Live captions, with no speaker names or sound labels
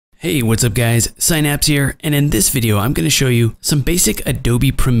Hey, what's up guys? Psynaps here, and in this video I'm going to show you some basic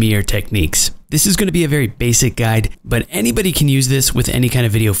Adobe Premiere techniques. This is going to be a very basic guide, but anybody can use this with any kind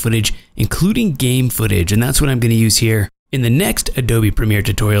of video footage, including game footage, and that's what I'm going to use here. In the next Adobe Premiere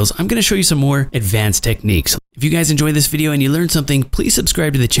tutorials, I'm going to show you some more advanced techniques. If you guys enjoyed this video and you learned something, please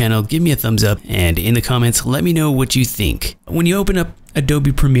subscribe to the channel, give me a thumbs up, and in the comments, let me know what you think. When you open up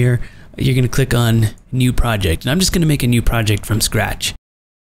Adobe Premiere, you're going to click on New Project, and I'm just going to make a new project from scratch.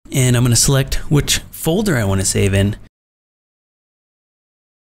 And I'm going to select which folder I want to save in.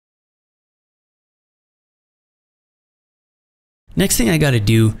 Next thing I got to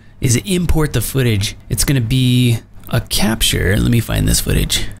do is import the footage. It's going to be a capture. Let me find this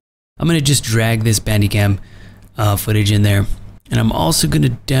footage. I'm going to just drag this Bandicam footage in there. And I'm also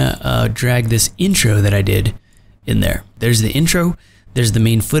going to drag this intro that I did in there. There's the intro, there's the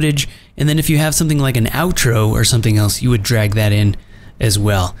main footage. And then if you have something like an outro or something else, you would drag that in as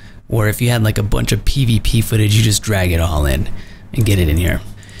well. Or if you had like a bunch of PvP footage, you just drag it all in and get it in here.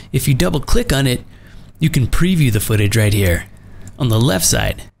 If you double click on it, you can preview the footage right here on the left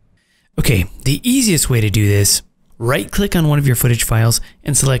side. Okay, the easiest way to do this, right click on one of your footage files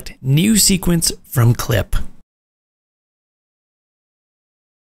and select New Sequence from Clip.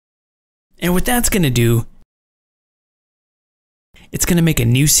 And what that's going to do, it's going to make a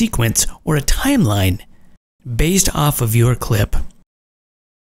new sequence or a timeline based off of your clip.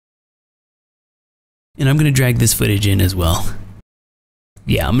 And I'm going to drag this footage in as well.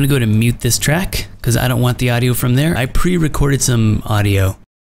 Yeah, I'm going to go to mute this track because I don't want the audio from there. I pre-recorded some audio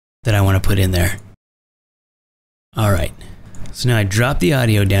that I want to put in there. All right, so now I drop the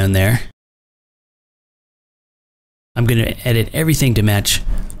audio down there. I'm going to edit everything to match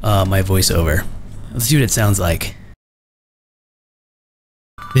my voiceover. Let's see what it sounds like.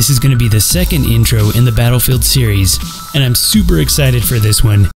 This is going to be the second intro in the Battlefield series, and I'm super excited for this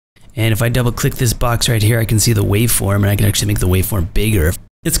one. And if I double click this box right here, I can see the waveform, and I can actually make the waveform bigger.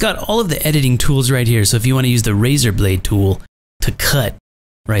 It's got all of the editing tools right here. So if you want to use the razor blade tool to cut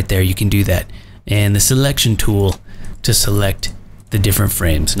right there, you can do that. And the selection tool to select the different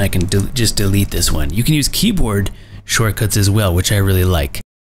frames. And I can just delete this one. You can use keyboard shortcuts as well, which I really like.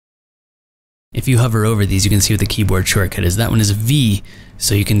 If you hover over these, you can see what the keyboard shortcut is. That one is V,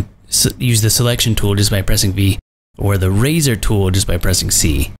 so you can use the selection tool just by pressing V, or the razor tool just by pressing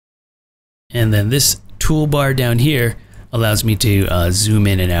C. And then this toolbar down here allows me to zoom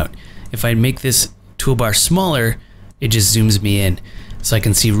in and out. If I make this toolbar smaller, it just zooms me in, so I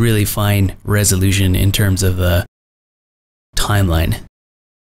can see really fine resolution in terms of the timeline.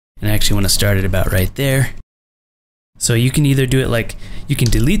 And I actually want to start it about right there. So you can either do it like, you can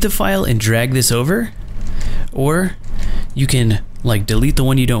delete the file and drag this over, or you can like delete the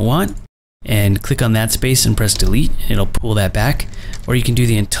one you don't want and click on that space and press delete, and it'll pull that back. Or you can do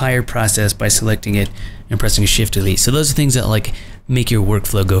the entire process by selecting it and pressing Shift Delete. So those are things that like make your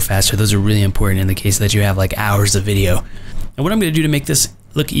workflow go faster. Those are really important in the case that you have like hours of video. And what I'm going to do to make this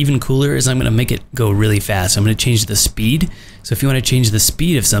look even cooler is I'm going to make it go really fast. I'm going to change the speed. So if you want to change the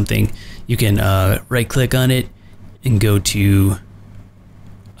speed of something, you can right click on it and go to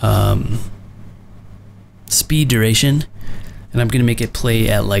speed duration. And I'm going to make it play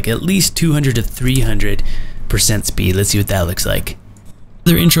at like at least 200 to 300% speed. Let's see what that looks like.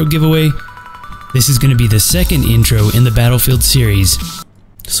 Another intro giveaway. This is going to be the second intro in the Battlefield series.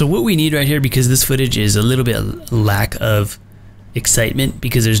 So what we need right here, because this footage is a little bit lack of excitement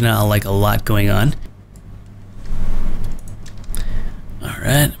because there's not like a lot going on. All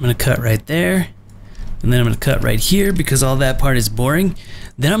right, I'm going to cut right there. And then I'm going to cut right here because all that part is boring.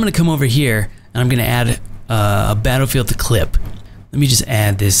 Then I'm going to come over here and I'm going to add a Battlefield to clip. Let me just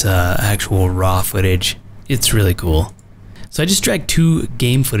add this actual raw footage. It's really cool. So I just dragged two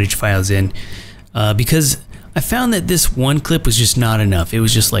game footage files in because I found that this one clip was just not enough. It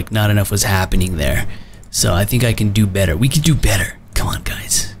was just like not enough was happening there. So I think I can do better. We can do better. Come on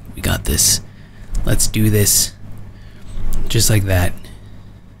guys, we got this. Let's do this. Just like that.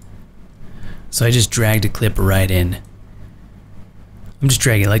 So I just dragged a clip right in. I'm just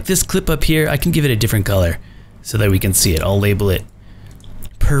dragging like this clip up here. I can give it a different color so that we can see it. I'll label it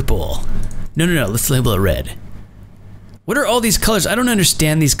purple. No, let's label it red. What are all these colors? I don't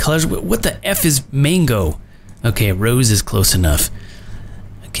understand these colors. What the F is mango? Okay, rose is close enough.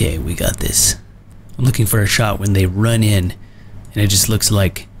 Okay, we got this. I'm looking for a shot when they run in and it just looks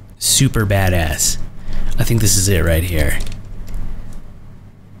like super badass. I think this is it right here.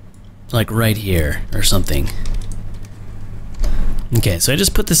 Like right here or something. Okay, so I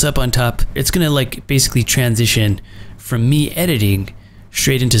just put this up on top. It's gonna like basically transition from me editing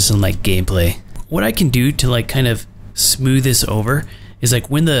straight into some like gameplay. What I can do to like kind of smooth this over is like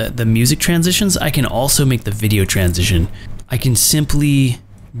when the music transitions, I can also make the video transition. I can simply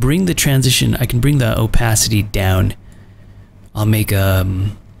bring the transition, I can bring the opacity down. I'll make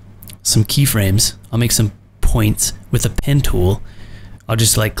some keyframes. I'll make some points with a pen tool. I'll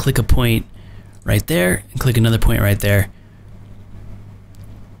just like click a point right there and click another point right there.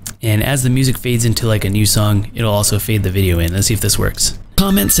 And as the music fades into like a new song, it'll also fade the video in. Let's see if this works.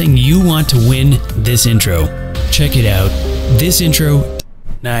 Comment saying you want to win this intro. Check it out. This intro.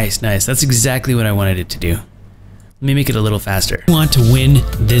 Nice, nice. That's exactly what I wanted it to do. Let me make it a little faster. Want to win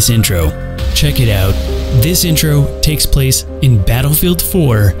this intro. Check it out. This intro takes place in Battlefield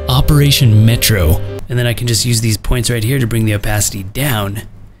 4 Operation Metro. And then I can just use these points right here to bring the opacity down,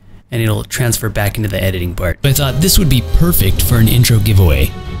 and it'll transfer back into the editing part. But I thought this would be perfect for an intro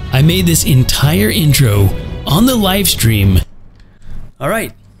giveaway. I made this entire intro on the live stream. All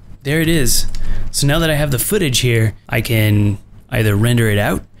right, there it is. So now that I have the footage here, I can either render it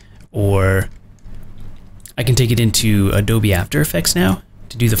out, or I can take it into Adobe After Effects now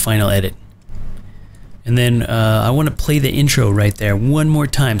to do the final edit. And then I want to play the intro right there one more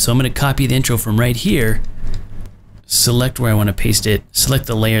time. So I'm going to copy the intro from right here, select where I want to paste it, select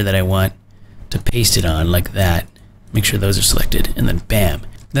the layer that I want to paste it on like that. Make sure those are selected, and then bam.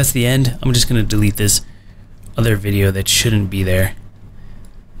 That's the end. I'm just going to delete this other video that shouldn't be there.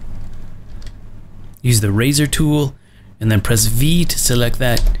 Use the razor tool and then press V to select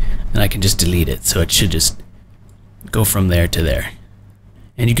that, and I can just delete it. So it should just go from there to there.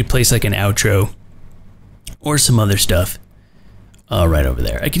 And you could place like an outro or some other stuff right over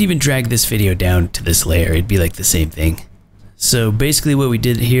there. I could even drag this video down to this layer. It'd be like the same thing. So basically what we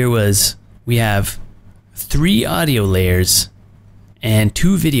did here was we have 3 audio layers and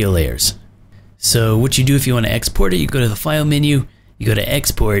 2 video layers. So what you do if you want to export it, you go to the file menu, you go to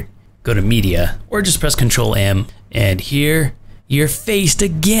export, go to media, or just press Control M, and here you're faced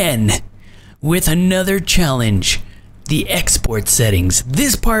again with another challenge, the export settings.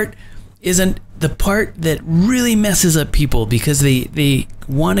 This part isn't the part that really messes up people because they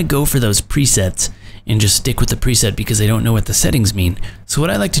want to go for those presets and just stick with the preset because they don't know what the settings mean. So what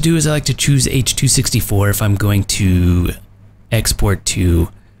I like to do is I like to choose H.264 if I'm going to export to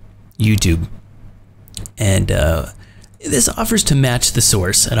YouTube. And this offers to match the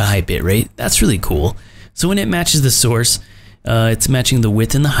source at a high bit rate. That's really cool. So when it matches the source, it's matching the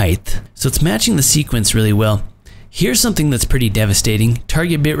width and the height. So it's matching the sequence really well. Here's something that's pretty devastating.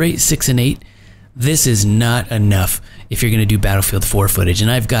 Target bitrate 6 and 8. This is not enough if you're going to do Battlefield 4 footage. And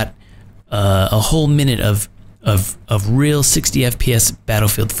I've got a whole minute of real 60 FPS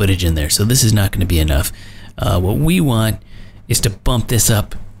Battlefield footage in there. So this is not going to be enough. What we want is to bump this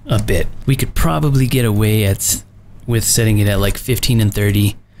up a bit. We could probably get away with setting it at like 15 and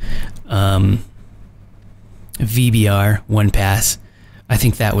 30 VBR, one pass. I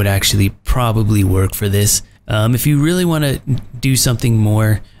think that would actually probably work for this. If you really want to do something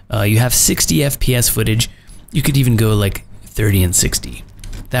more, you have 60 FPS footage. You could even go like 30 and 60.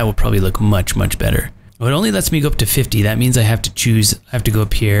 That will probably look much, much better. Well, it only lets me go up to 50. That means I have to go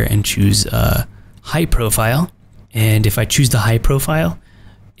up here and choose high profile. And if I choose the high profile,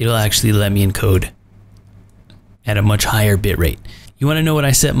 it'll actually let me encode at a much higher bit rate. You want to know what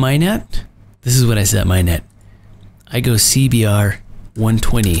I set mine at? This is what I set mine at. I go CBR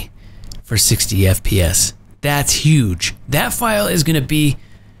 120 for 60 FPS. That's huge. That file is going to be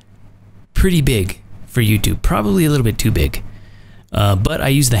pretty big for YouTube, probably a little bit too big. But I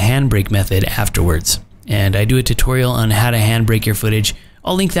use the handbrake method afterwards, and I do a tutorial on how to handbrake your footage.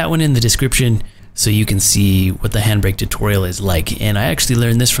 I'll link that one in the description so you can see what the handbrake tutorial is like. And I actually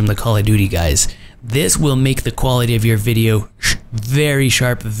learned this from the Call of Duty guys. This will make the quality of your video very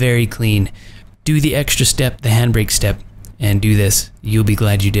sharp, very clean. Do the extra step, the handbrake step, and do this. You'll be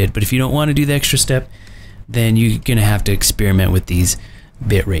glad you did. But if you don't want to do the extra step, then you're gonna have to experiment with these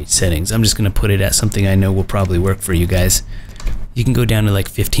bitrate settings. I'm just gonna put it at something I know will probably work for you guys. You can go down to like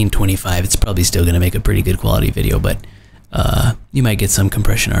 1525. It's probably still gonna make a pretty good quality video, but you might get some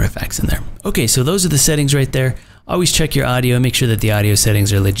compression artifacts in there. Okay, so those are the settings right there. Always check your audio, make sure that the audio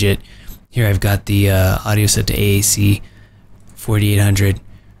settings are legit. Here I've got the audio set to AAC 4800.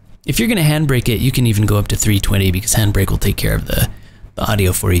 If you're gonna handbrake it, you can even go up to 320 because handbrake will take care of the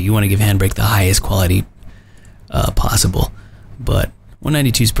audio for you. You wanna give handbrake the highest quality possible, but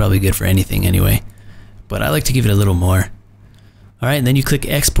 192 is probably good for anything anyway, but I like to give it a little more. All right, and then you click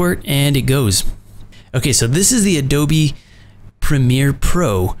export and it goes. Okay, so this is the Adobe Premiere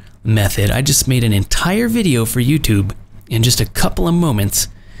Pro method. I just made an entire video for YouTube in just a couple of moments.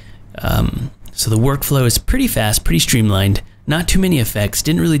 So the workflow is pretty fast, pretty streamlined, not too many effects,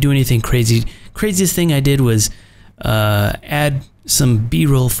 didn't really do anything crazy. Craziest thing I did was add some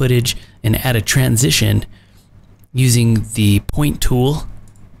B-roll footage and add a transition using the point tool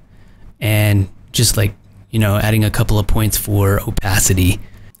and just like, you know, adding a couple of points for opacity.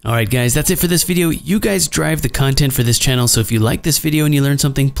 Alright guys, that's it for this video. You guys drive the content for this channel, so if you like this video and you learned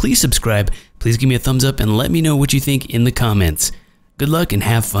something, please subscribe. Please give me a thumbs up and let me know what you think in the comments. Good luck and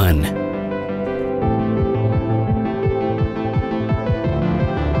have fun.